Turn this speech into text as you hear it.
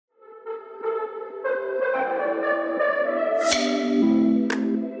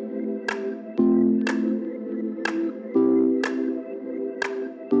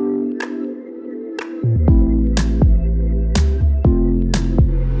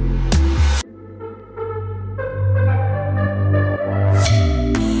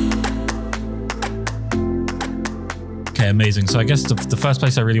amazing. So I guess the first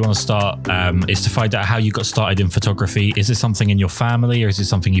place I really want to start is to find out how you got started in photography. Is this something in your family or is it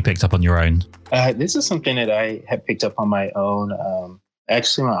something you picked up on your own? This is something that I had picked up on my own.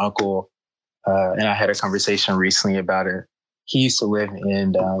 Actually, my uncle and I had a conversation recently about it. He used to live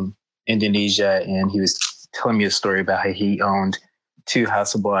in Indonesia, and he was telling me a story about how he owned 2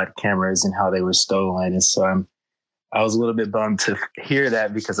 Hasselblad cameras and how they were stolen. And so I was a little bit bummed to hear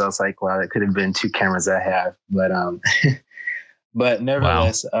that, because I was like, wow, that could have been 2 cameras I have. But but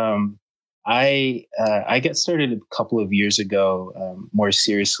nevertheless, wow. I got started a couple of years ago, more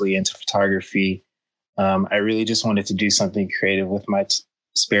seriously into photography. I really just wanted to do something creative with my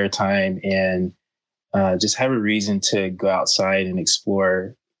spare time and just have a reason to go outside and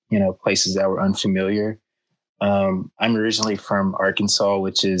explore, places that were unfamiliar. I'm originally from Arkansas,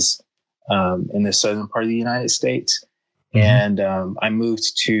 which is in the southern part of the United States. Mm-hmm. And I moved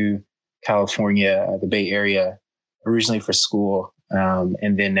to California, the Bay Area, originally for school,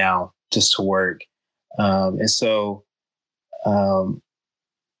 and then now just to work. And so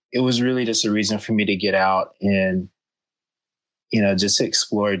it was really just a reason for me to get out and, just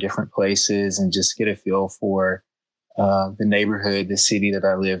explore different places and just get a feel for the neighborhood, the city that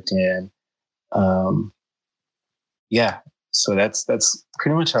I lived in. So that's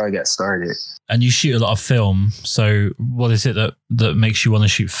pretty much how I got started. And you shoot a lot of film. So what is it that makes you want to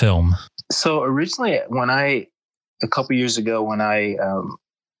shoot film? So originally, a couple years ago, when I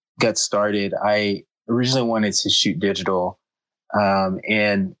got started, I originally wanted to shoot digital.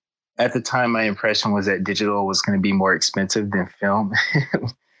 And at the time, my impression was that digital was going to be more expensive than film,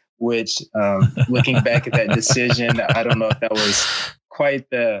 which looking back at that decision, I don't know if that was quite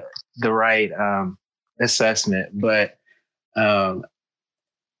the right assessment, but I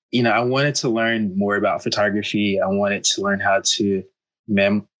wanted to learn more about photography. I wanted to learn how to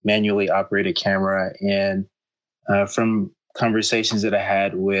manually operate a camera. And from conversations that I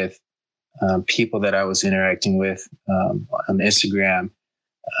had with people that I was interacting with on Instagram,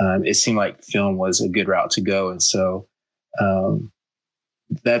 it seemed like film was a good route to go. And so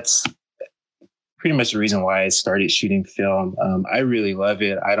that's pretty much the reason why I started shooting film. I really love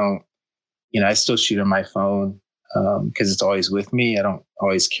it. I still shoot on my phone because it's always with me. I don't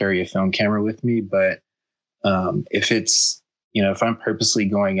always carry a film camera with me, but if it's, if I'm purposely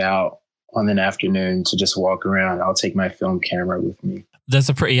going out on an afternoon to just walk around, I'll take my film camera with me. There's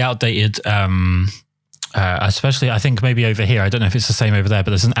a pretty outdated, especially I think maybe over here, I don't know if it's the same over there,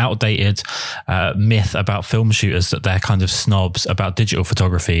 but there's an outdated myth about film shooters that they're kind of snobs about digital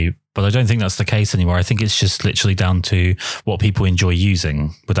photography. But I don't think that's the case anymore. I think it's just literally down to what people enjoy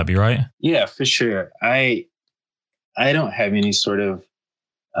using. Would that be right? Yeah, for sure. I don't have any sort of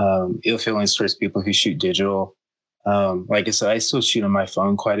ill feelings towards people who shoot digital. Like I said, I still shoot on my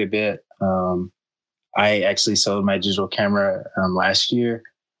phone quite a bit. I actually sold my digital camera last year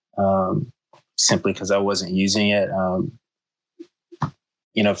simply because I wasn't using it.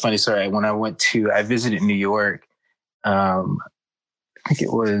 Funny story, when I visited New York, I think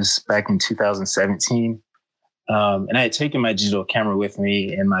it was back in 2017, and I had taken my digital camera with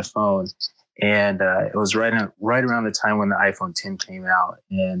me and my phone. And it was right around the time when the iPhone 10 came out.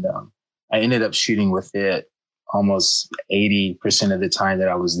 And I ended up shooting with it almost 80% of the time that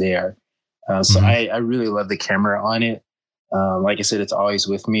I was there. So I really love the camera on it. Like I said, it's always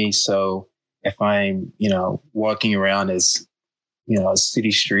with me. So if I'm, walking around as, a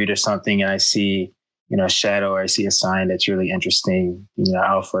city street or something, and I see, a shadow or I see a sign that's really interesting,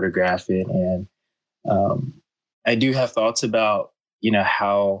 I'll photograph it. And I do have thoughts about,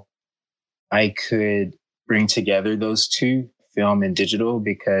 how I could bring together those two, film and digital,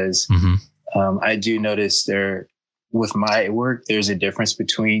 because I do notice with my work, there's a difference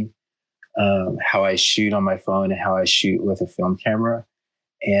between how I shoot on my phone and how I shoot with a film camera.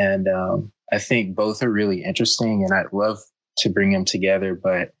 And I think both are really interesting, and I'd love to bring them together.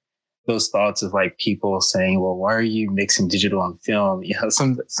 But those thoughts of like people saying, well, why are you mixing digital and film?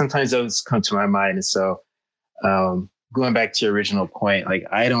 Sometimes those come to my mind. And so going back to your original point, like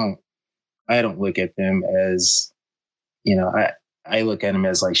I don't look at them as, I look at them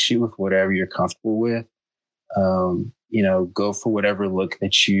as like shoot with whatever you're comfortable with. Go for whatever look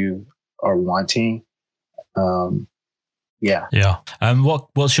that you are wanting. Yeah.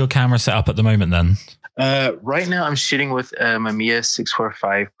 What's your camera setup at the moment then? Right now I'm shooting with a Mamiya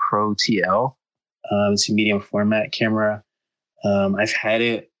 645 Pro TL. It's a medium format camera. I've had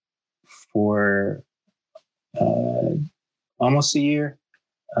it for almost a year.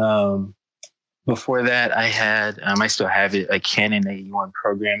 Before that, I had, I still have it, a Canon 81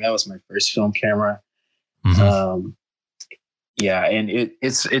 program. That was my first film camera. Yeah, and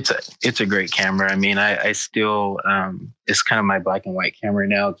it's a great camera. I mean, I still it's kind of my black and white camera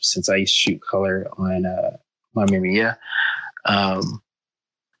now since I used to shoot color on my Mamiya.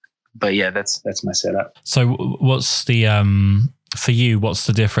 But yeah, that's my setup. So what's the for you? What's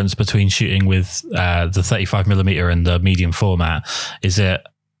the difference between shooting with the 35mm and the medium format? Is it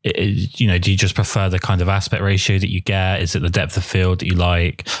you know, do you just prefer the kind of aspect ratio that you get? Is it the depth of field that you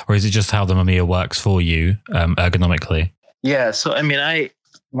like, or is it just how the Mamiya works for you ergonomically? Yeah, so I mean,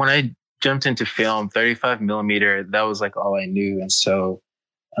 when I jumped into film, 35mm, that was like all I knew, and so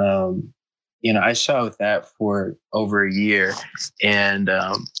you know, I shot with that for over a year, and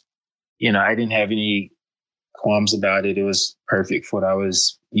you know, I didn't have any qualms about it. It was perfect for what I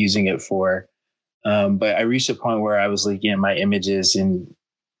was using it for. But I reached a point where I was looking at my images and,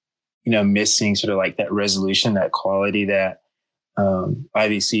 you know, missing sort of like that resolution, that quality that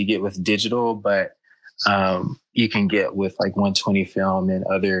obviously you get with digital, but you can get with like 120 film and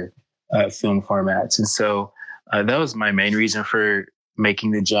other film formats. And so that was my main reason for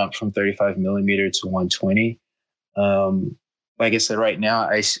making the jump from 35mm to 120. Like I said, right now,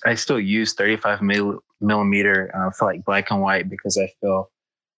 I still use 35mm for like black and white because I feel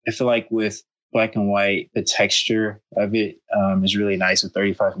like with black and white, the texture of it is really nice with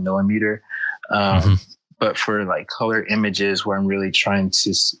 35mm. But for like color images where I'm really trying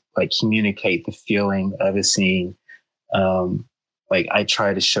to like communicate the feeling of a scene, like I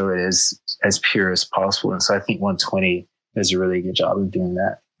try to show it as pure as possible. And so I think 120 does a really good job of doing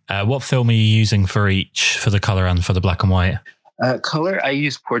that. What film are you using for each, for the color and for the black and white? Color, I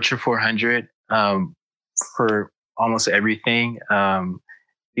use Portra 400 for almost everything.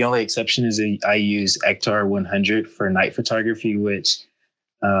 The only exception is I use Ektar 100 for night photography, which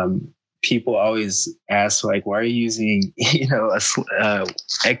people always ask, like, why are you using, you know,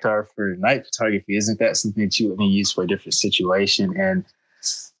 Ektar for night photography? Isn't that something that you would use for a different situation? And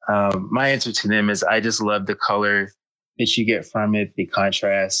my answer to them is I just love the color that you get from it, the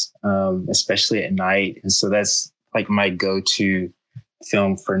contrast, especially at night. And so that's like my go-to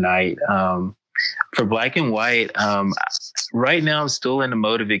film for night. For black and white, right now I'm still in the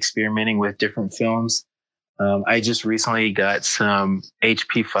mode of experimenting with different films. I just recently got some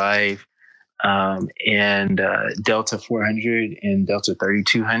HP5 and Delta 400 and Delta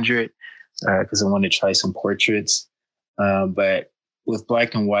 3200 because I wanted to try some portraits. But with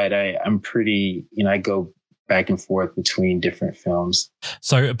black and white, I'm pretty, you know, I go back and forth between different films.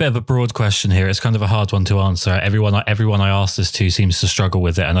 So a bit of a broad question here. It's kind of a hard one to answer. Everyone I ask this to seems to struggle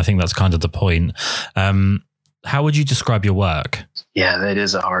with it, and I think that's kind of the point. How would you describe your work? Yeah, that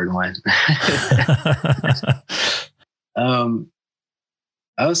is a hard one.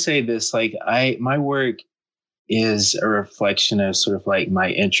 I would say this, like my work is a reflection of sort of like my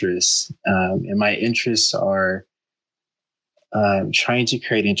interests. And my interests are trying to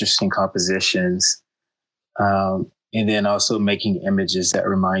create interesting compositions. And then also making images that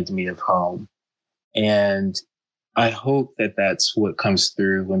remind me of home. And I hope that that's what comes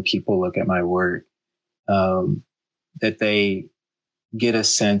through when people look at my work, that they get a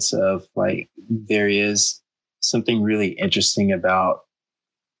sense of like, there is something really interesting about,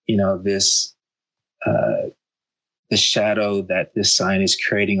 you know, this, the shadow that this sign is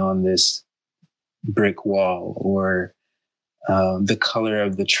creating on this brick wall, or the color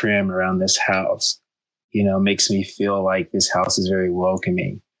of the trim around this house. You know, makes me feel like this house is very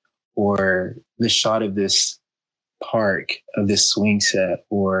welcoming, or the shot of this park, of this swing set,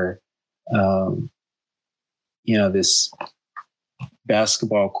 or, you know, this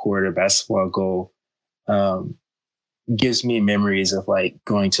basketball court or basketball goal, gives me memories of like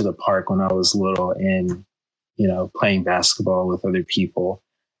going to the park when I was little and, you know, playing basketball with other people.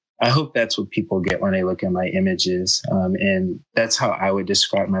 I hope that's what people get when they look at my images. And that's how I would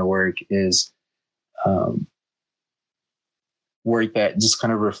describe my work is, work that just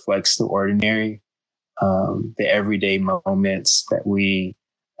kind of reflects the ordinary, the everyday moments that we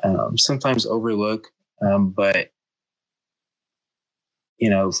sometimes overlook. But you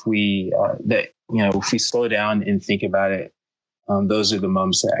know, if we if we slow down and think about it, those are the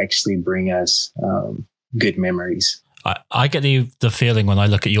moments that actually bring us good memories. I get the feeling when I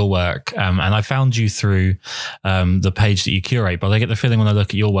look at your work, and I found you through the page that you curate, but I get the feeling when I look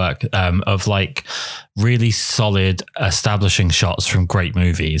at your work of like really solid establishing shots from great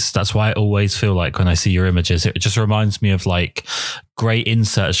movies. That's why I always feel like when I see your images, it just reminds me of like great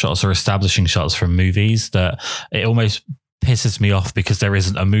insert shots or establishing shots from movies that it almost pisses me off because there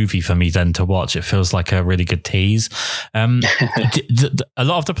isn't a movie for me then to watch. It feels like a really good tease. A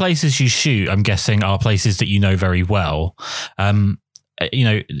lot of the places you shoot, I'm guessing, are places that you know very well.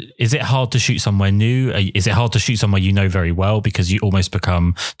 is it hard to shoot somewhere new? Is it hard to shoot somewhere you know very well because you almost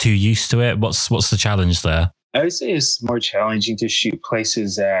become too used to it? What's the challenge there? I would say it's more challenging to shoot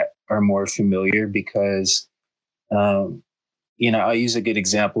places that are more familiar because, I'll use a good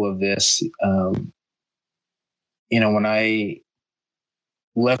example of this. When I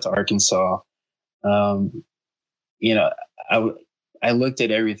left Arkansas, I looked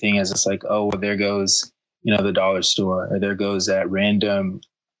at everything as it's like, oh, well, there goes, the dollar store, or there goes that random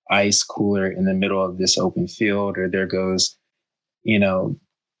ice cooler in the middle of this open field, or there goes,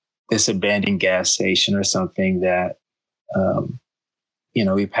 this abandoned gas station or something that,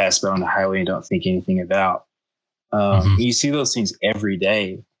 we pass by on the highway and don't think anything about. You see those things every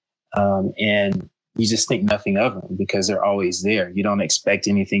day. And you just think nothing of them because they're always there. You don't expect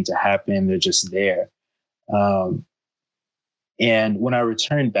anything to happen. They're just there. And when I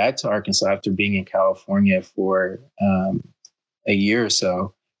returned back to Arkansas after being in California for a year or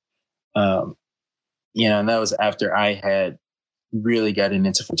so, and that was after I had really gotten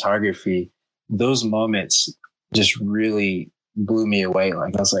into photography, those moments just really blew me away.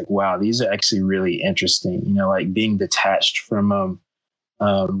 Like, I was like, wow, these are actually really interesting. Like being detached from them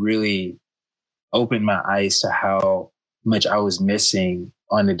really opened my eyes to how much I was missing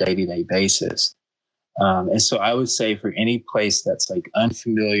on a day-to-day basis. And so I would say for any place that's like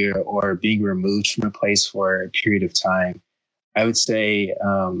unfamiliar or being removed from a place for a period of time, I would say,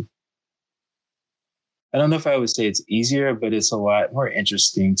 I don't know if I would say it's easier, but it's a lot more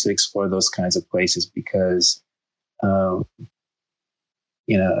interesting to explore those kinds of places because, like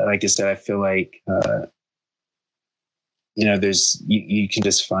I said, I feel like, there's, you can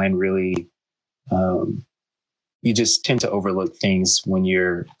just find really, you just tend to overlook things when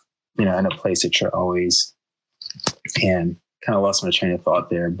you're, in a place that you're always, and kind of lost my train of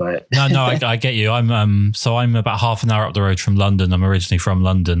thought there, but no, I get you. I'm about half an hour up the road from London. I'm originally from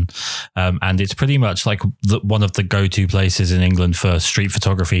London, and it's pretty much like one of the go-to places in England for street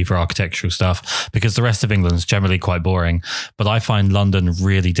photography, for architectural stuff, because the rest of England's generally quite boring. But I find London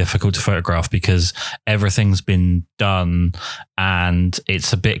really difficult to photograph because everything's been done and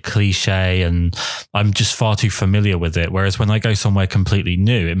it's a bit cliche, and I'm just far too familiar with it. Whereas when I go somewhere completely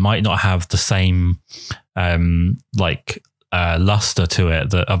new, it might not have the same luster to it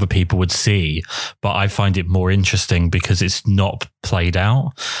that other people would see, but I find it more interesting because it's not played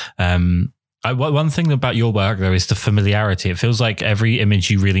out. One thing about your work though is the familiarity. It feels like every image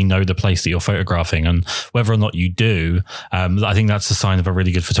you really know the place that you're photographing, and whether or not you do, I think that's a sign of a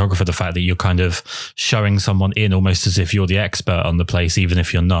really good photographer, the fact that you're kind of showing someone in almost as if you're the expert on the place, even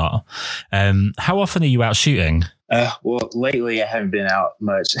if you're not. How often are you out shooting? Well, lately I haven't been out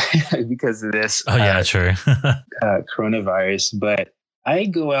much because of this. Oh yeah, true. Coronavirus, but I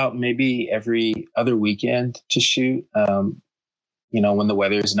go out maybe every other weekend to shoot. When the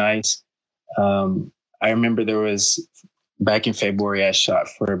weather is nice. I remember there was back in February, I shot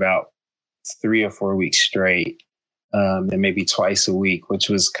for about 3 or 4 weeks straight, and maybe twice a week, which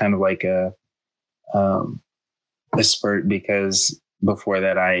was kind of like a spurt because before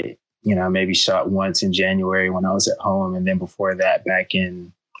that I maybe shot once in January when I was at home. And then before that, back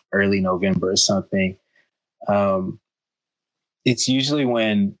in early November or something. It's usually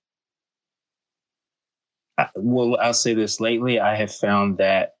when, I'll say this, lately, I have found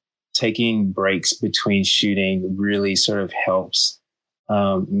that taking breaks between shooting really sort of helps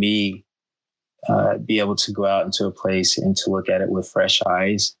me be able to go out into a place and to look at it with fresh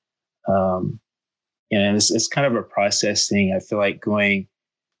eyes. And it's kind of a process thing. I feel like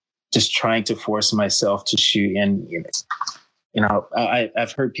just trying to force myself to shoot. And,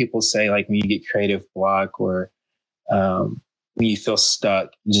 I've heard people say, like, when you get creative block or when you feel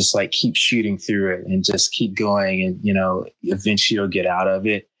stuck, just like keep shooting through it and just keep going. And, eventually you'll get out of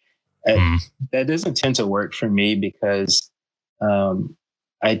it. That doesn't tend to work for me because to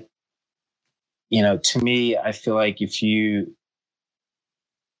me, I feel like if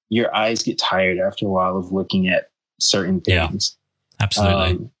your eyes get tired after a while of looking at certain things. Yeah,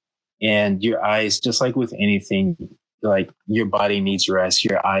 absolutely. And your eyes, just like with anything, like your body needs rest,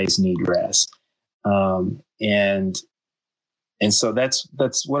 your eyes need rest. And so that's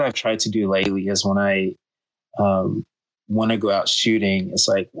what I've tried to do lately is when I want to go out shooting, it's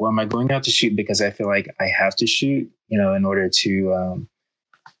like, well, am I going out to shoot because I feel like I have to shoot, in order to,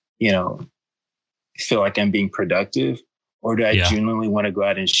 feel like I'm being productive? Or do I genuinely want to go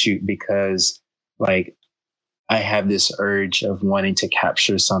out and shoot because like I have this urge of wanting to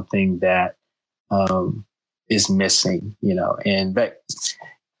capture something that is missing, and that,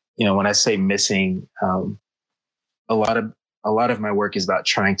 when I say missing, a lot of a lot of my work is about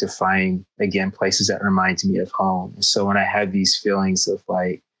trying to find, again, places that remind me of home. And so when I have these feelings of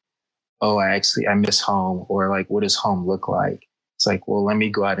like, oh, I miss home, or like, what does home look like? It's like, well, let me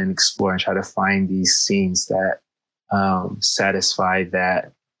go out and explore and try to find these scenes that satisfy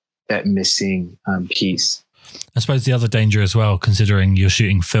that missing piece. I suppose the other danger as well, considering you're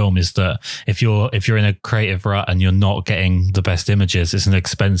shooting film, is that if you're in a creative rut and you're not getting the best images, it's an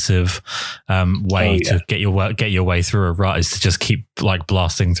expensive way to get your way through a rut, is to just keep like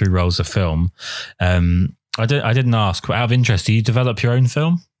blasting through rolls of film. I didn't ask, but out of interest, do you develop your own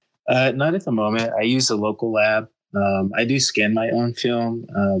film? Not at the moment. I use a local lab. I do scan my own film,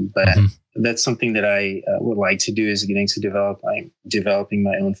 but that's something that I would like to do, is getting to developing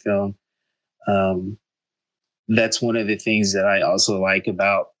my own film. That's one of the things that I also like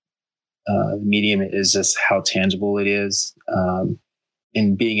about the medium, is just how tangible it is,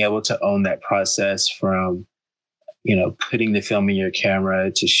 and being able to own that process from, putting the film in your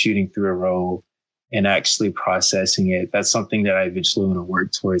camera to shooting through a roll and actually processing it. That's something that I eventually want to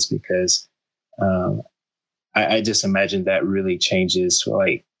work towards, because I just imagine that really changes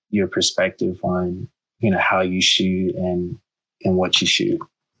like your perspective on, how you shoot and what you shoot.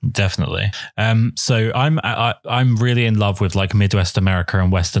 Definitely. So I'm really in love with like Midwest America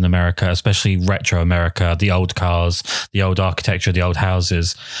and Western America, especially retro America, the old cars, the old architecture, the old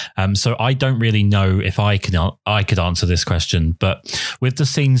houses. So I don't really know if I could answer this question, but with the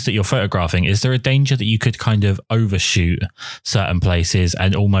scenes that you're photographing, is there a danger that you could kind of overshoot certain places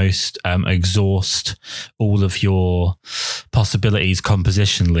and almost exhaust all of your possibilities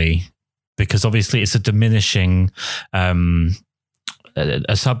compositionally? Because obviously it's a diminishing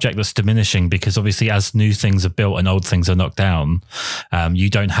a subject that's diminishing, because obviously as new things are built and old things are knocked down, you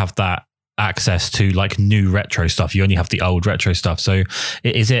don't have that access to like new retro stuff. You only have the old retro stuff. So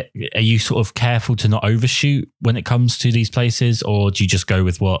are you sort of careful to not overshoot when it comes to these places, or do you just go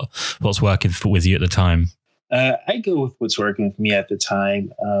with what's working with you at the time? I go with what's working with me at the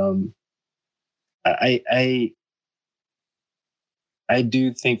time. I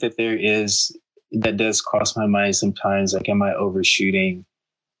do think that that does cross my mind sometimes. Like, am I overshooting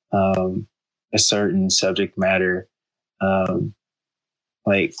a certain subject matter?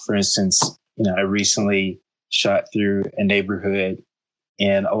 Like, for instance, I recently shot through a neighborhood,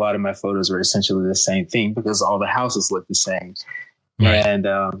 and a lot of my photos were essentially the same thing because all the houses look the same. Right. And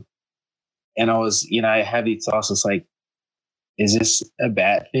I was, I had these thoughts. It's like, is this a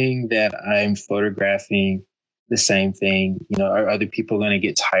bad thing that I'm photographing the same thing? Are other people going to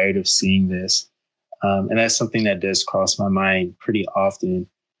get tired of seeing this? And that's something that does cross my mind pretty often.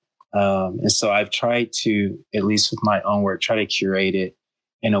 And so I've tried to, at least with my own work, try to curate it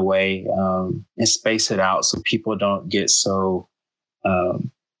in a way and space it out so people don't get so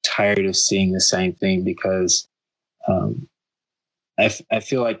tired of seeing the same thing, because I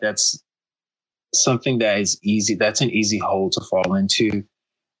feel like that's something that is easy. That's an easy hole to fall into,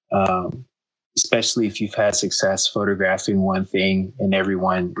 especially if you've had success photographing one thing and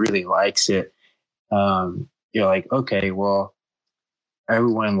everyone really likes it. You're like, okay, well,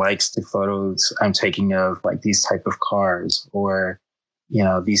 everyone likes the photos I'm taking of like these type of cars or,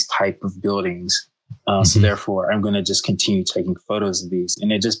 these type of buildings. So therefore I'm going to just continue taking photos of these,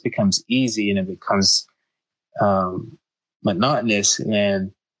 and it just becomes easy, and it becomes, monotonous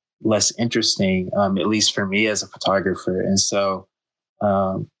and less interesting, at least for me as a photographer. And so,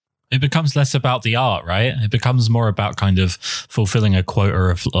 it becomes less about the art, right? It becomes more about kind of fulfilling a quota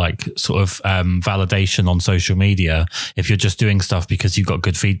of like sort of validation on social media. If you're just doing stuff because you got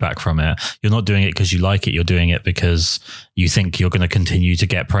good feedback from it, you're not doing it because you like it. You're doing it because you think you're going to continue to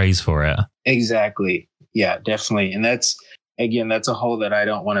get praise for it. Exactly. Yeah, definitely. And that's a hole that I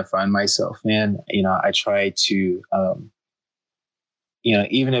don't want to find myself in. I try to,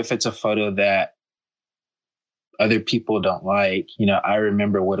 even if it's a photo that other people don't like, I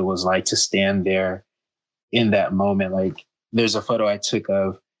remember what it was like to stand there in that moment. Like, there's a photo I took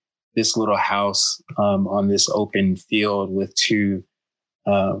of this little house on this open field with two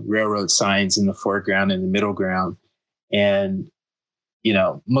railroad signs in the foreground and the middle ground. And,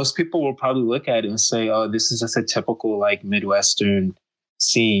 most people will probably look at it and say, oh, this is just a typical like Midwestern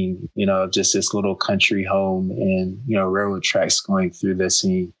scene, just this little country home and, railroad tracks going through the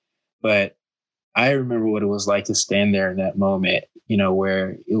scene. But I remember what it was like to stand there in that moment,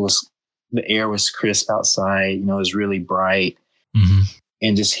 where the air was crisp outside, it was really bright,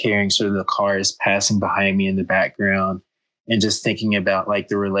 and just hearing sort of the cars passing behind me in the background, and just thinking about like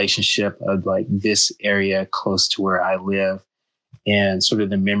the relationship of like this area close to where I live, and sort of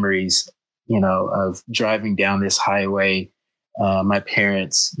the memories, of driving down this highway my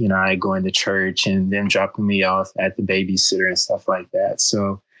parents, I going to church and them dropping me off at the babysitter and stuff like that.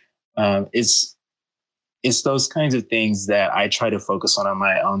 So it's those kinds of things that I try to focus on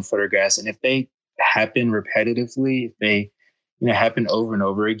my own photographs. And if they happen repetitively, if they, happen over and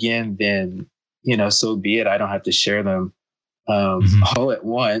over again, then, so be it. I don't have to share them all at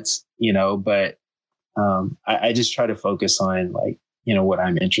once, but I just try to focus on like, what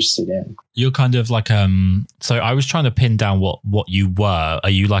I'm interested in. You're kind of like, so I was trying to pin down what you were. Are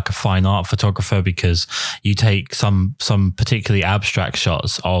you like a fine art photographer because you take some particularly abstract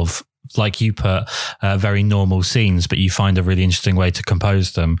shots of, like you put, very normal scenes, but you find a really interesting way to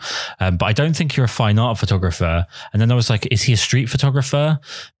compose them. But I don't think you're a fine art photographer. And then I was like, is he a street photographer?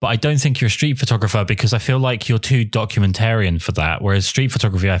 But I don't think you're a street photographer because I feel like you're too documentarian for that. Whereas street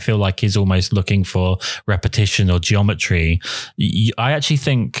photography, I feel like is almost looking for repetition or geometry. I actually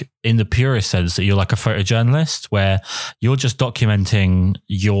think in the purest sense that you're like a photojournalist where you're just documenting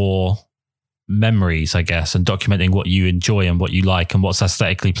your memories, I guess, and documenting what you enjoy and what you like and what's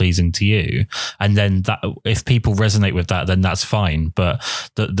aesthetically pleasing to you. And then that, if people resonate with that, then that's fine. But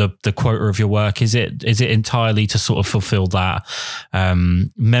the quota of your work, is it entirely to sort of fulfill that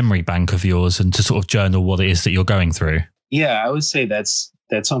memory bank of yours and to sort of journal what it is that you're going through? Yeah, I would say that's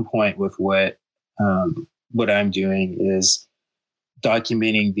on point with what I'm doing is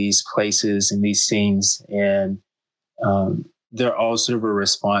documenting these places and these scenes, and they're all sort of a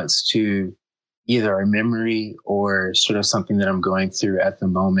response to either a memory or sort of something that I'm going through at the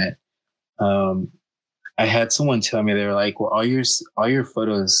moment. I had someone tell me, they were like, well, all your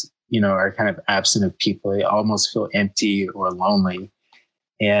photos, are kind of absent of people. They almost feel empty or lonely.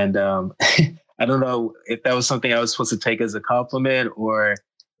 And I don't know if that was something I was supposed to take as a compliment or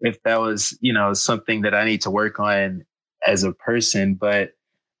if that was, something that I need to work on as a person. But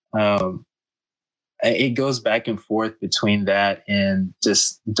it goes back and forth between that and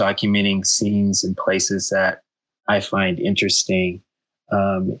just documenting scenes and places that I find interesting.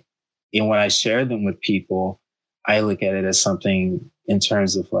 And when I share them with people, I look at it as something in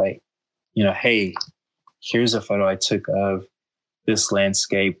terms of like, hey, here's a photo I took of this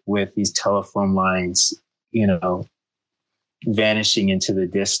landscape with these telephone lines, vanishing into the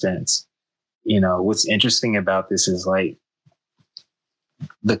distance. What's interesting about this is like,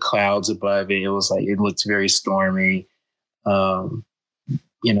 the clouds above it, it looked very stormy. The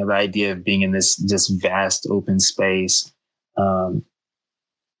idea of being in this just vast open space, and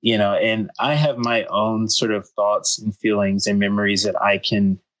I have my own sort of thoughts and feelings and memories that I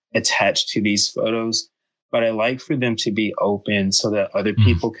can attach to these photos, but I like for them to be open so that other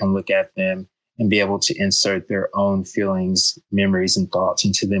people can look at them and be able to insert their own feelings, memories, and thoughts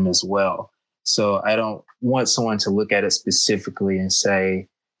into them as well. So I don't want someone to look at it specifically and say,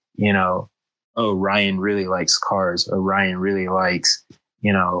 oh, Ryan really likes cars or Ryan really likes,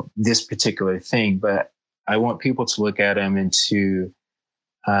 this particular thing. But I want people to look at them and to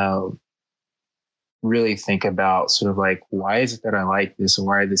really think about sort of like, why is it that I like this? Or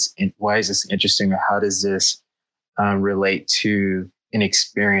why is this interesting? Or how does this relate to an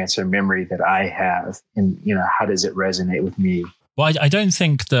experience or memory that I have? And, how does it resonate with me? Well, I don't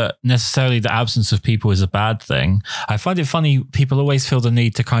think that necessarily the absence of people is a bad thing. I find it funny, people always feel the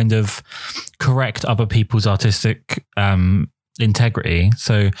need to kind of correct other people's artistic integrity.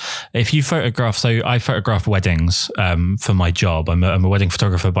 So if you photograph, I photograph weddings for my job. I'm a wedding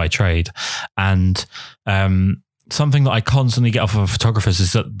photographer by trade. And something that I constantly get off of photographers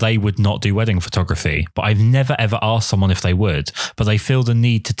is that they would not do wedding photography, but I've never ever asked someone if they would, but they feel the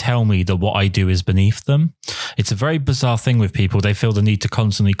need to tell me that what I do is beneath them. It's a very bizarre thing with people. They feel the need to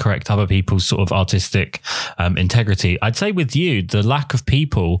constantly correct other people's sort of artistic integrity. I'd say with you, the lack of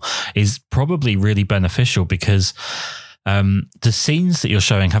people is probably really beneficial because the scenes that you're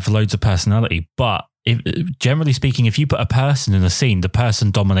showing have loads of personality, but generally speaking, if you put a person in a scene, the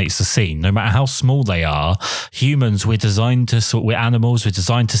person dominates the scene, no matter how small they are. Humans, we're animals, we're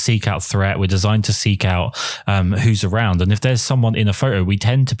designed to seek out threat, we're designed to seek out who's around. And if there's someone in a photo, we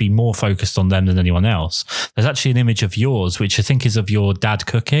tend to be more focused on them than anyone else. There's actually an image of yours, which I think is of your dad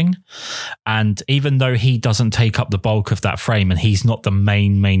cooking. And even though he doesn't take up the bulk of that frame and he's not the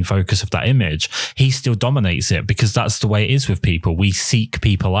main focus of that image, he still dominates it because that's the way it is with people. We seek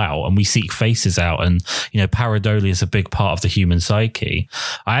people out and we seek faces out. And, pareidolia is a big part of the human psyche.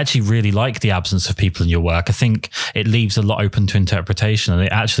 I actually really like the absence of people in your work. I think it leaves a lot open to interpretation and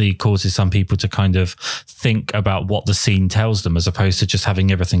it actually causes some people to kind of think about what the scene tells them as opposed to just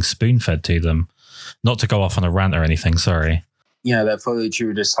having everything spoon-fed to them. Not to go off on a rant or anything, sorry. That photo that you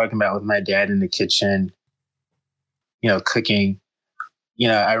were just talking about with my dad in the kitchen, cooking,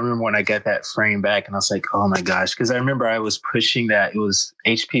 I remember when I got that frame back and I was like, oh my gosh. Cause I remember I was pushing that. It was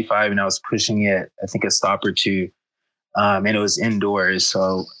HP5 and I was pushing it, I think a stop or two. And it was indoors.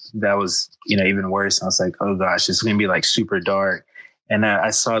 So that was, even worse. I was like, oh gosh, it's going to be like super dark. And I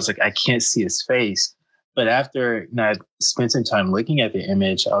was like, I can't see his face. But after I spent some time looking at the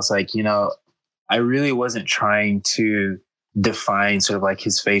image, I was like, I really wasn't trying to define sort of like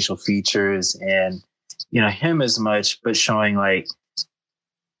his facial features and, him as much, but showing like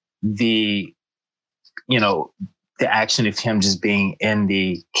the action of him just being in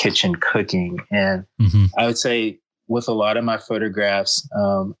the kitchen cooking. And I would say with a lot of my photographs,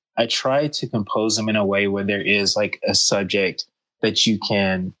 I try to compose them in a way where there is like a subject that you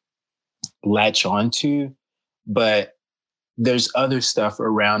can latch onto, but there's other stuff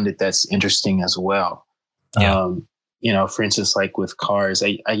around it that's interesting as well. Yeah. For instance, like with cars,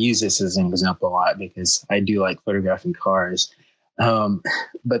 I use this as an example a lot because I do like photographing cars.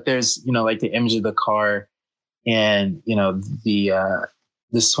 But there's, like the image of the car and,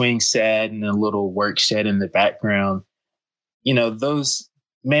 the swing set and the little work shed in the background, those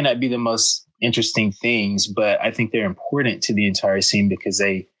may not be the most interesting things, but I think they're important to the entire scene because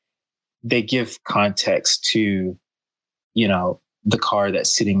they give context to, the car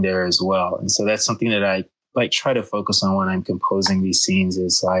that's sitting there as well. And so that's something that I like try to focus on when I'm composing these scenes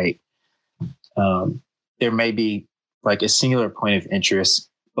is like, there may be like a singular point of interest,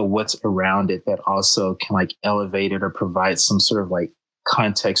 but what's around it that also can like elevate it or provide some sort of like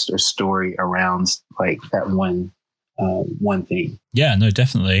context or story around like that one thing. Yeah, no,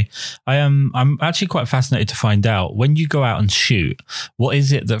 definitely. I'm actually quite fascinated to find out when you go out and shoot, what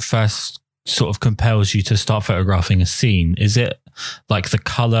is it that first sort of compels you to start photographing a scene? Is it like the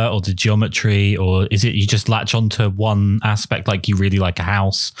color or the geometry, or is it you just latch onto one aspect, like you really like a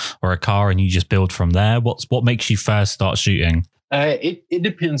house or a car and you just build from there? What makes you first start shooting? It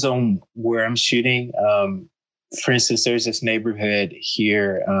depends on where I'm shooting. For instance, there's this neighborhood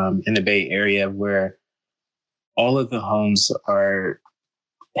here in the Bay Area where all of the homes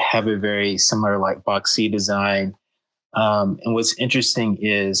have a very similar like boxy design. And what's interesting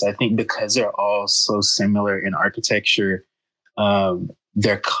is I think because they're all so similar in architecture,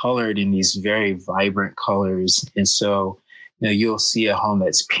 they're colored in these very vibrant colors. And so, you'll see a home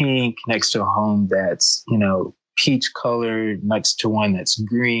that's pink next to a home that's, peach colored next to one that's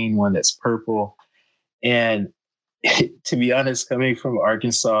green, one that's purple. And to be honest, coming from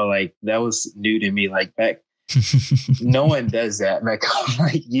Arkansas, like that was new to me. Like back, no one does that.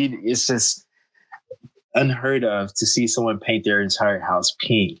 It's just unheard of to see someone paint their entire house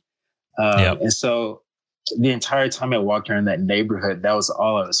pink. And so the entire time I walked around that neighborhood, that was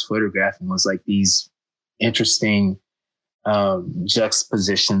all I was photographing was like these interesting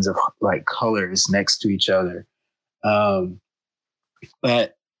juxtapositions of like colors next to each other.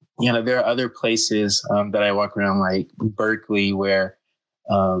 But there are other places that I walk around, like Berkeley, where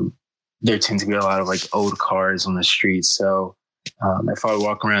there tend to be a lot of like old cars on the streets. So if I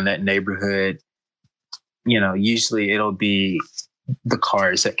walk around that neighborhood, usually it'll be the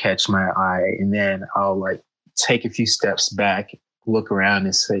cars that catch my eye, and then I'll like take a few steps back, look around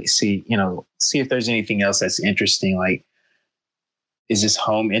and see if there's anything else that's interesting. Like, is this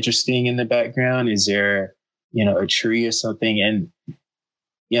home interesting in the background? Is there, a tree or something? And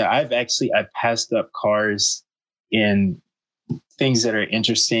I've passed up cars in things that are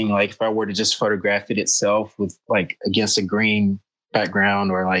interesting. Like if I were to just photograph it itself with like against a green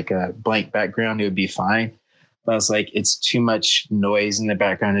background or like a blank background, it would be fine. But I was like, it's too much noise in the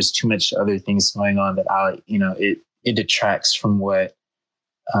background. There's too much other things going on that it detracts from what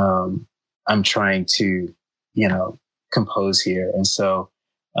I'm trying to, compose here. And so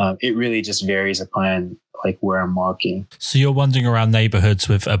it really just varies upon like where I'm walking. So you're wandering around neighborhoods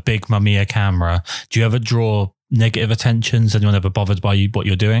with a big Mamiya camera. Do you ever draw negative attentions? Anyone ever bothered by what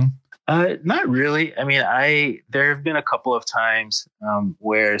you're doing? Not really. I mean, there have been a couple of times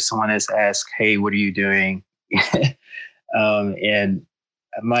where someone has asked, "Hey, what are you doing?" And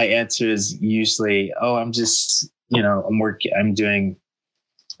my answer is usually, "Oh, I'm just, I'm doing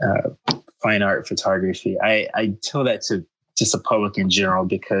fine art photography." I tell that to just the public in general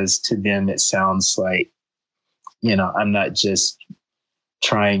because to them it sounds like, I'm not just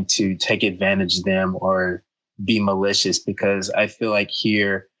trying to take advantage of them or be malicious, because I feel like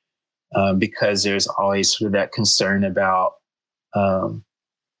here, because there's always sort of that concern about,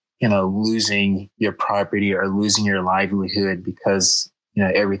 losing your property or losing your livelihood because,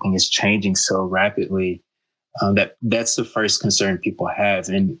 everything is changing so rapidly. That's the first concern people have.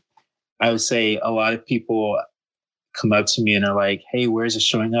 And I would say a lot of people come up to me and are like, "Hey, where's it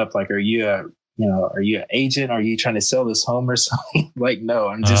showing up? Like, are you a are you an agent? Are you trying to sell this home or something? Like, no,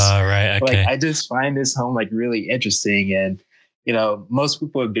 I'm just right. Okay. like, I just find this home like really interesting. And, most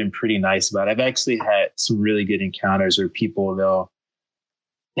people have been pretty nice about it. I've actually had some really good encounters where people, they'll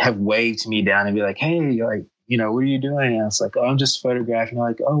have waved me down and be like, hey, like, what are you doing? And I was like, oh, I'm just photographing. They're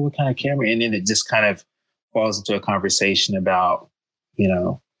like, oh, what kind of camera? And then it just kind of falls into a conversation about,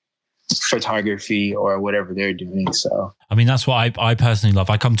 photography or whatever they're doing. So, I mean, that's what I personally love.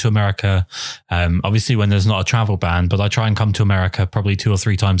 I come to America, obviously when there's not a travel ban, but I try and come to America probably 2 or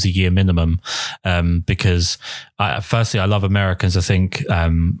 3 times a year minimum, because firstly, I love Americans. I think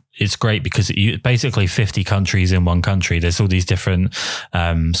it's great because basically 50 countries in one country. There's all these different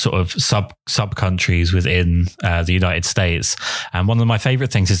sort of sub countries within the United States. And one of my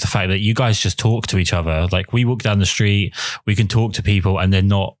favorite things is the fact that you guys just talk to each other. Like, we walk down the street, we can talk to people and they're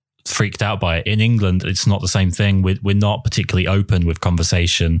not freaked out by it. In England, it's not the same thing. We're not particularly open with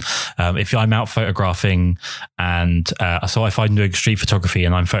conversation. If I'm out photographing and so if I'm doing street photography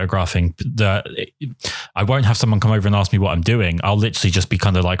and I'm photographing, I won't have someone come over and ask me what I'm doing. I'll literally just be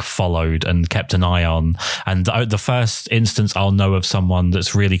kind of like followed and kept an eye on. And the first instance I'll know of someone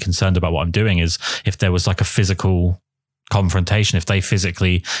that's really concerned about what I'm doing is if there was like a physical confrontation, if they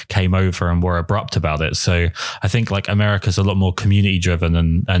physically came over and were abrupt about it. So I think like America's a lot more community driven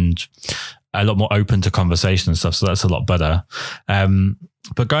and a lot more open to conversation and stuff. So that's a lot better.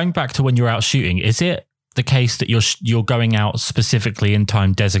 But going back to when you're out shooting, is it the case that you're going out specifically in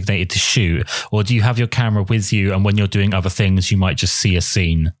time designated to shoot, or do you have your camera with you and when you're doing other things, you might just see a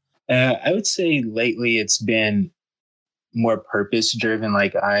scene? I would say lately it's been more purpose driven.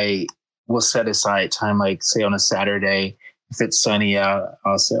 Like, I will set aside time, like say on a Saturday, if it's sunny out,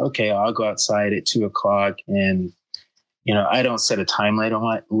 I'll say, okay, I'll go outside at 2:00 and, I don't set a time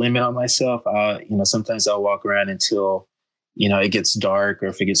limit on myself. Sometimes I'll walk around until, it gets dark, or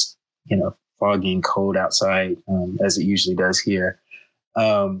if it gets, foggy and cold outside, as it usually does here.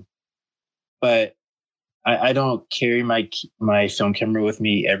 But I don't carry my film camera with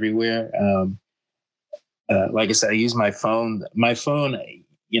me everywhere. Like I said, I use my phone. My phone,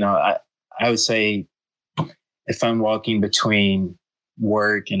 I would say if I'm walking between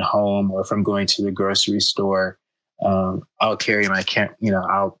work and home, or if I'm going to the grocery store, I'll carry my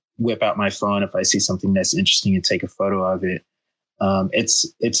I'll whip out my phone if I see something that's interesting and take a photo of it.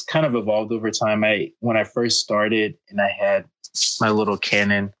 It's kind of evolved over time. When I first started and I had my little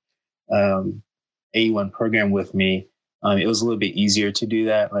Canon A1 program with me, it was a little bit easier to do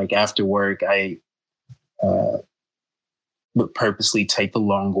that. Like, after work, I would purposely take the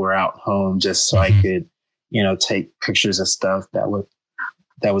long route home just so I could, take pictures of stuff that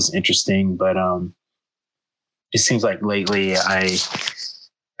was interesting. But it seems like lately I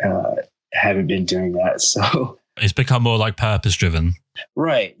haven't been doing that. So it's become more like purpose driven.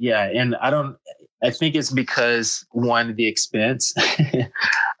 Right. Yeah. And I think it's because, one, the expense,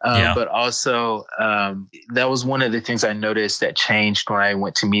 but also that was one of the things I noticed that changed when I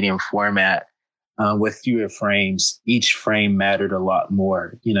went to medium format. With fewer frames, each frame mattered a lot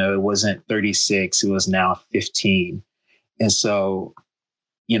more. It wasn't 36, it was now 15. And so,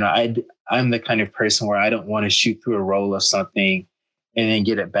 I'm the kind of person where I don't want to shoot through a roll of something and then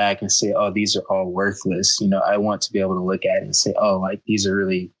get it back and say, oh, these are all worthless. I want to be able to look at it and say, oh, like, these are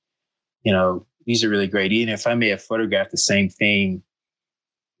really great. Even if I may have photographed the same thing,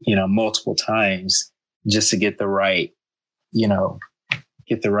 multiple times just to get the right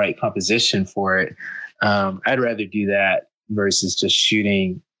composition for it. I'd rather do that versus just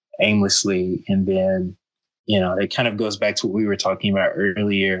shooting aimlessly. And then, it kind of goes back to what we were talking about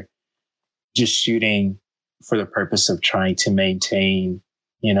earlier, just shooting for the purpose of trying to maintain,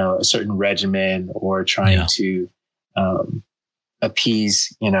 a certain regimen, or trying to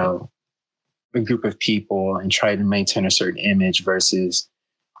appease, a group of people and try to maintain a certain image versus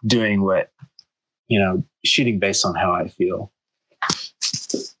doing shooting based on how I feel.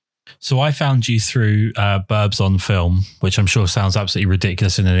 So I found you through Burbs on Film, which I'm sure sounds absolutely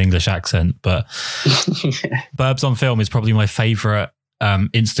ridiculous in an English accent, but Burbs on Film is probably my favorite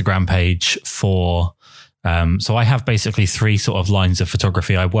Instagram page for. So I have basically 3 sort of lines of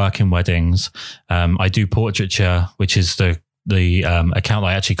photography. I work in weddings. I do portraiture, which is the account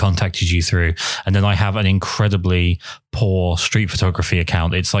I actually contacted you through. And then I have an incredibly poor street photography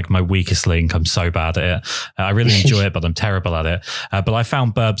account. It's like my weakest link. I'm so bad at it. I really enjoy it, but I'm terrible at it. But I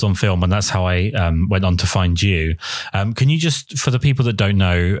found Burbs on Film, and that's how I went on to find you. Can you just, for the people that don't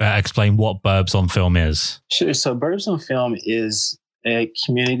know, explain what Burbs on Film is? Sure. So Burbs on Film is a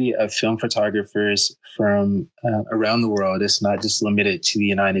community of film photographers from around the world. It's not just limited to the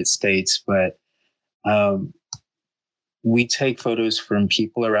United States, but we take photos from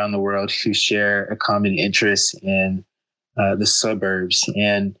people around the world who share a common interest in the suburbs.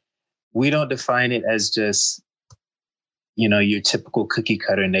 And we don't define it as just, your typical cookie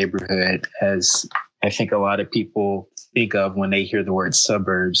cutter neighborhood, as I think a lot of people think of when they hear the word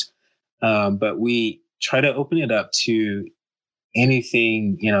suburbs. But we try to open it up to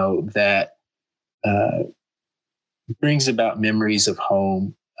anything, that brings about memories of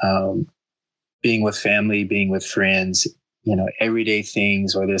home, being with family, being with friends, everyday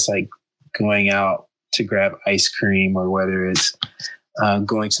things, whether it's like going out to grab ice cream, or whether it's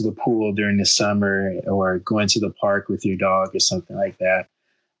going to the pool during the summer, or going to the park with your dog or something like that.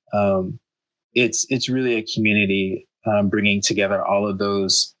 It's really a community, bringing together all of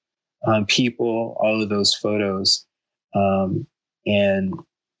those people, all of those photos. And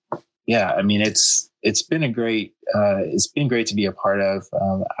yeah, I mean, it's been great to be a part of.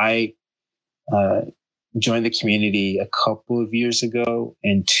 I joined the community a couple of years ago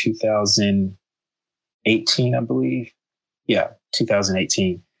in 2018, I believe. Yeah,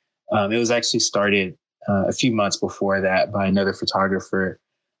 2018. It was actually started a few months before that by another photographer.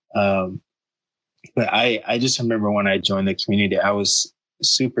 But I just remember when I joined the community, I was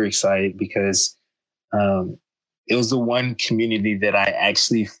super excited because it was the one community that I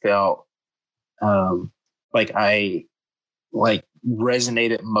actually felt like I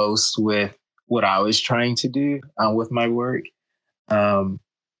resonated most with what I was trying to do with my work.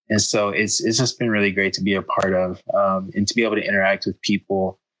 And so it's just been really great to be a part of, and to be able to interact with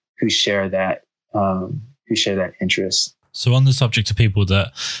people who share that interest. So on the subject of people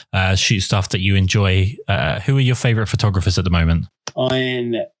that shoot stuff that you enjoy, who are your favorite photographers at the moment?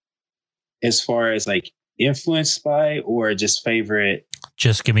 On as far as like influenced by, or just favorite?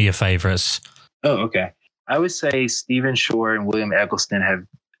 Just give me your favorites. Oh, okay. I would say Stephen Shore and William Eggleston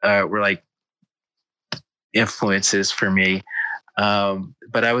were like influences for me.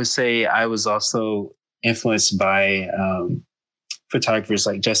 But I would say I was also influenced by photographers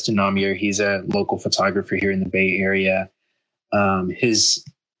like Justin Namier. He's a local photographer here in the Bay Area. His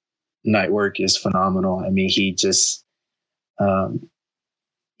night work is phenomenal. I mean, he just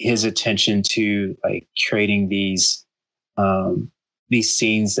his attention to like creating these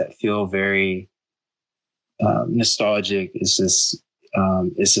scenes that feel very nostalgic is just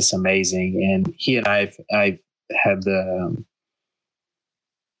amazing. And he and I've had the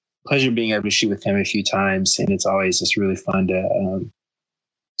pleasure of being able to shoot with him a few times, and it's always just really fun to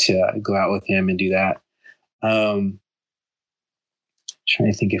go out with him and do that. Trying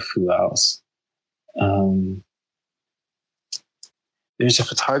to think of who else. There's a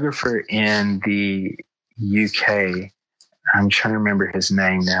photographer in the UK. I'm trying to remember his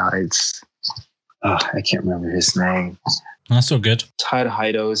name now. I can't remember his name. That's all good. Todd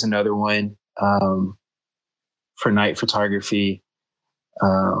Heido is another one for night photography.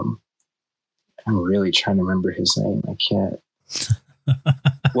 I'm really trying to remember his name. I can't.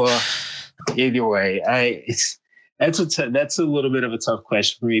 Well, either way, that's a little bit of a tough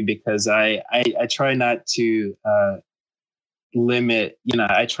question for me, because I try not to limit.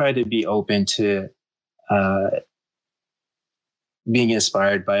 I try to be open to being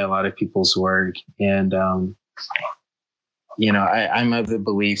inspired by a lot of people's work, and I'm of the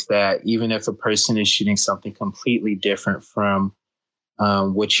belief that even if a person is shooting something completely different from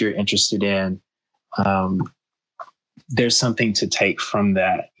what you're interested in, there's something to take from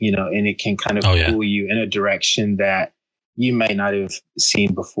that, and it can kind of pull you in a direction that you may not have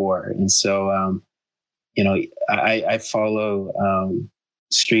seen before. And so, I follow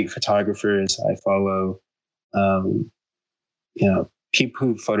street photographers. I follow, people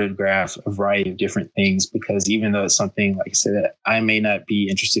who photograph a variety of different things, because even though it's something, like I said, that I may not be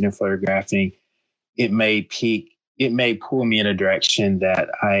interested in photographing, it may pull me in a direction that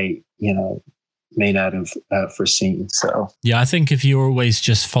I, may not have foreseen. So yeah, I think if you're always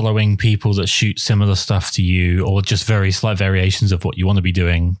just following people that shoot similar stuff to you, or just very slight variations of what you want to be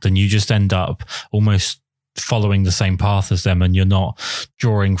doing, then you just end up almost following the same path as them, and you're not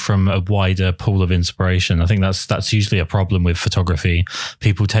drawing from a wider pool of inspiration. I think that's usually a problem with photography.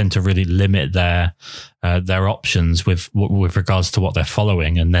 People tend to really limit their options with regards to what they're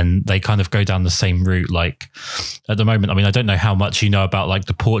following, and then they kind of go down the same route. Like at the moment, I mean, I don't know how much you know about like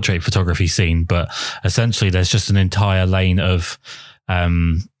the portrait photography scene, but essentially there's just an entire lane of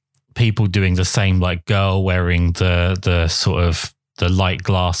people doing the same, like girl wearing the sort of the light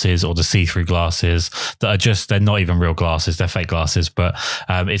glasses or the see-through glasses that are just, they're not even real glasses, they're fake glasses, but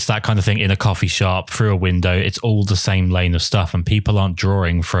it's that kind of thing in a coffee shop, through a window. It's all the same lane of stuff, and people aren't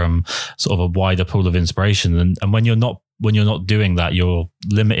drawing from sort of a wider pool of inspiration. And when you're not not doing that, you're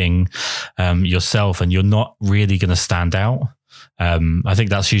limiting yourself, and you're not really going to stand out. I think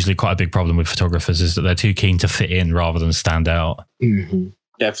that's usually quite a big problem with photographers, is that they're too keen to fit in rather than stand out. Mm-hmm.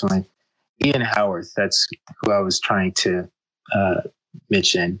 Definitely. Ian Howard, that's who I was trying to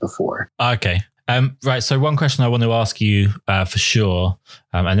mention before. Okay. Right. So one question I want to ask you for sure,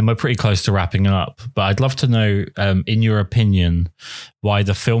 and then we're pretty close to wrapping up, but I'd love to know, in your opinion, why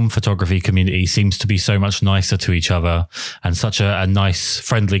the film photography community seems to be so much nicer to each other and such a nice,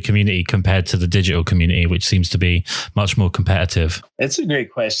 friendly community compared to the digital community, which seems to be much more competitive. That's a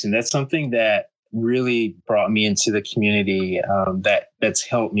great question. That's something that really brought me into the community, that's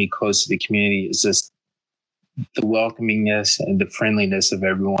helped me close to the community, is just the welcomingness and the friendliness of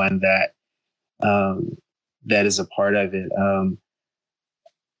everyone that is a part of it.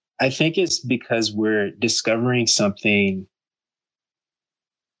 I think it's because we're discovering something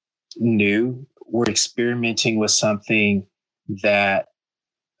new. We're experimenting with something that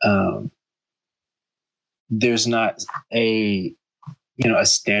there's not a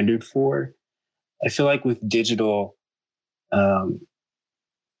standard for. I feel like with digital,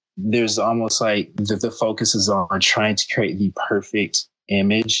 there's almost like the focus is on trying to create the perfect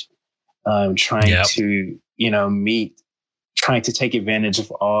image. Trying to take advantage of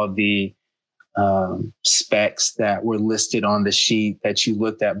all the specs that were listed on the sheet that you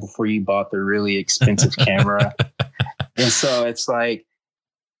looked at before you bought the really expensive camera. And so it's like,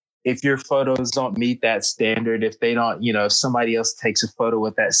 if your photos don't meet that standard, if they don't, if somebody else takes a photo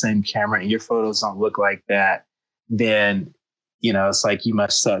with that same camera and your photos don't look like that, then, it's like you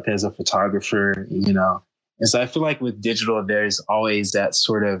must suck as a photographer, And so I feel like with digital, there's always that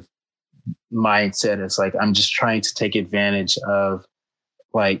sort of mindset. It's like, I'm just trying to take advantage of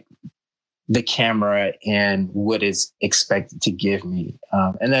like the camera and what is expected to give me.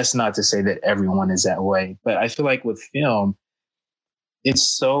 And that's not to say that everyone is that way, but I feel like with film, it's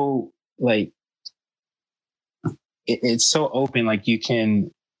so like, it's so open. Like you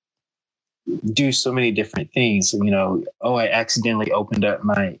can do so many different things. I accidentally opened up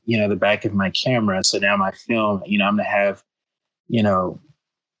my, the back of my camera. So now my film, I'm going to have,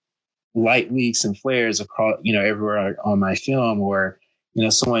 light leaks and flares across, everywhere on my film, or,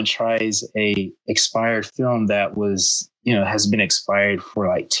 someone tries a expired film that was, has been expired for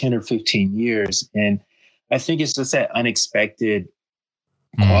like 10 or 15 years. And I think it's just that unexpected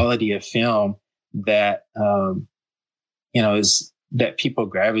quality of film that, is that people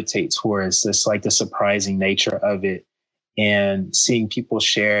gravitate towards. Just like the surprising nature of it, and seeing people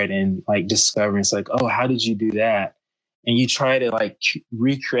share it and like discovering, it's like, oh, how did you do that? And you try to like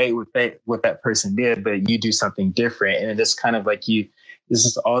recreate what that person did, but you do something different. And it's kind of like this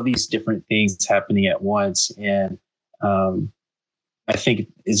is all these different things happening at once. And I think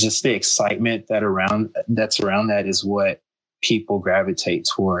it's just the excitement that's around that is what people gravitate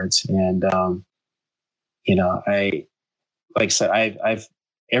towards. And, like I said, I've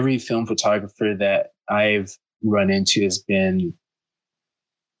every film photographer that I've run into has been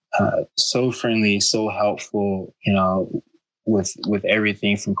so friendly, so helpful, with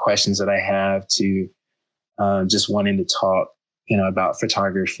everything from questions that I have to just wanting to talk, about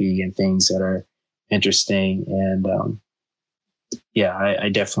photography and things that are interesting. And I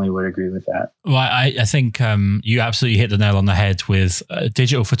definitely would agree with that. Well, I think you absolutely hit the nail on the head with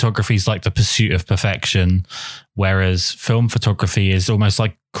digital photography is like the pursuit of perfection, whereas film photography is almost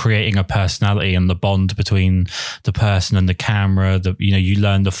like creating a personality and the bond between the person and the camera. You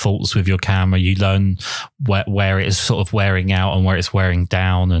learn the faults with your camera. You learn where it is sort of wearing out and where it's wearing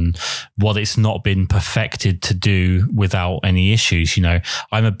down and what it's not been perfected to do without any issues.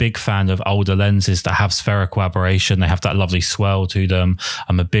 I'm a big fan of older lenses that have spherical aberration. They have that lovely swirl to them.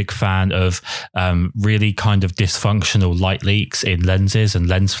 I'm a big fan of really kind of dysfunctional light leaks in lenses and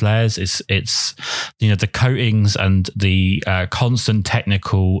lens flares. It's the coatings and the constant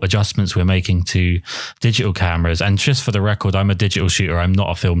technical adjustments we're making to digital cameras. And just for the record, I'm a digital shooter. I'm not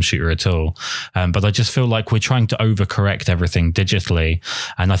a film shooter at all. But I just feel like we're trying to overcorrect everything digitally.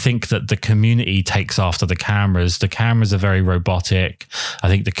 And I think that the community takes after the cameras. The cameras are very robotic. I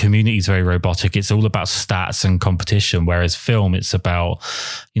think the community is very robotic. It's all about stats and competition. Whereas film, it's about,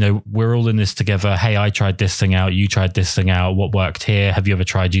 we're all in this together. Hey, I tried this thing out. You tried this thing out. What worked here? Have you ever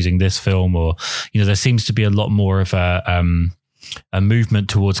tried using this film? Or, there seems to be a lot more of a movement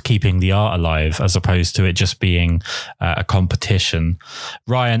towards keeping the art alive as opposed to it just being a competition.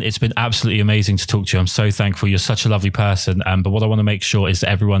 Ryan, it's been absolutely amazing to talk to you. I'm so thankful. You're such a lovely person. But what I want to make sure is that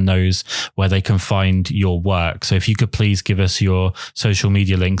everyone knows where they can find your work. So if you could please give us your social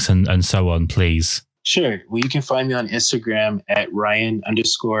media links and so on, please. Sure. Well, you can find me on Instagram at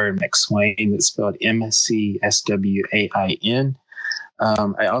Ryan_McSwain. That's spelled MCSWAIN.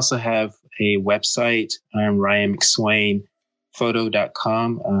 I also have a website,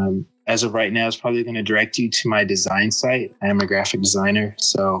 RyanMcSwainPhoto.com. As of right now, it's probably going to direct you to my design site. I am a graphic designer,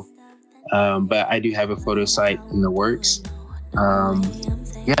 so but I do have a photo site in the works.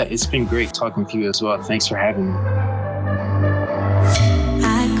 Yeah, it's been great talking to you as well. Thanks for having me.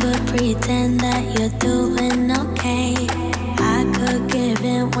 I could pretend that you're doing okay. I could give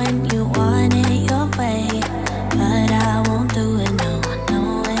in when you want it your way, but I won't do it, no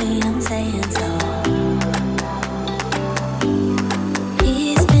way, I'm saying so.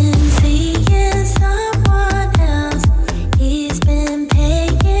 He's been seeing someone else. He's been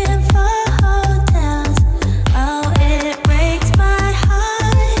paying for hotels. Oh, it breaks my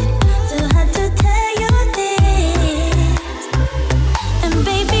heart to have to tell you this. And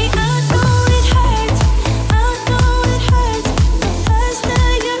baby, I know it hurts. I know it hurts. The faster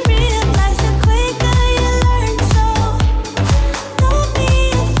you realize, the quicker you learn. So don't be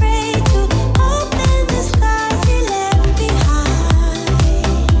afraid to open the scars he left behind.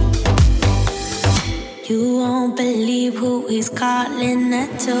 You won't believe who he's calling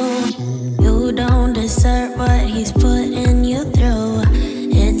that to. You don't deserve what he's putting you through.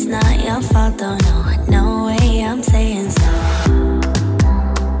 It's not your fault, though, no.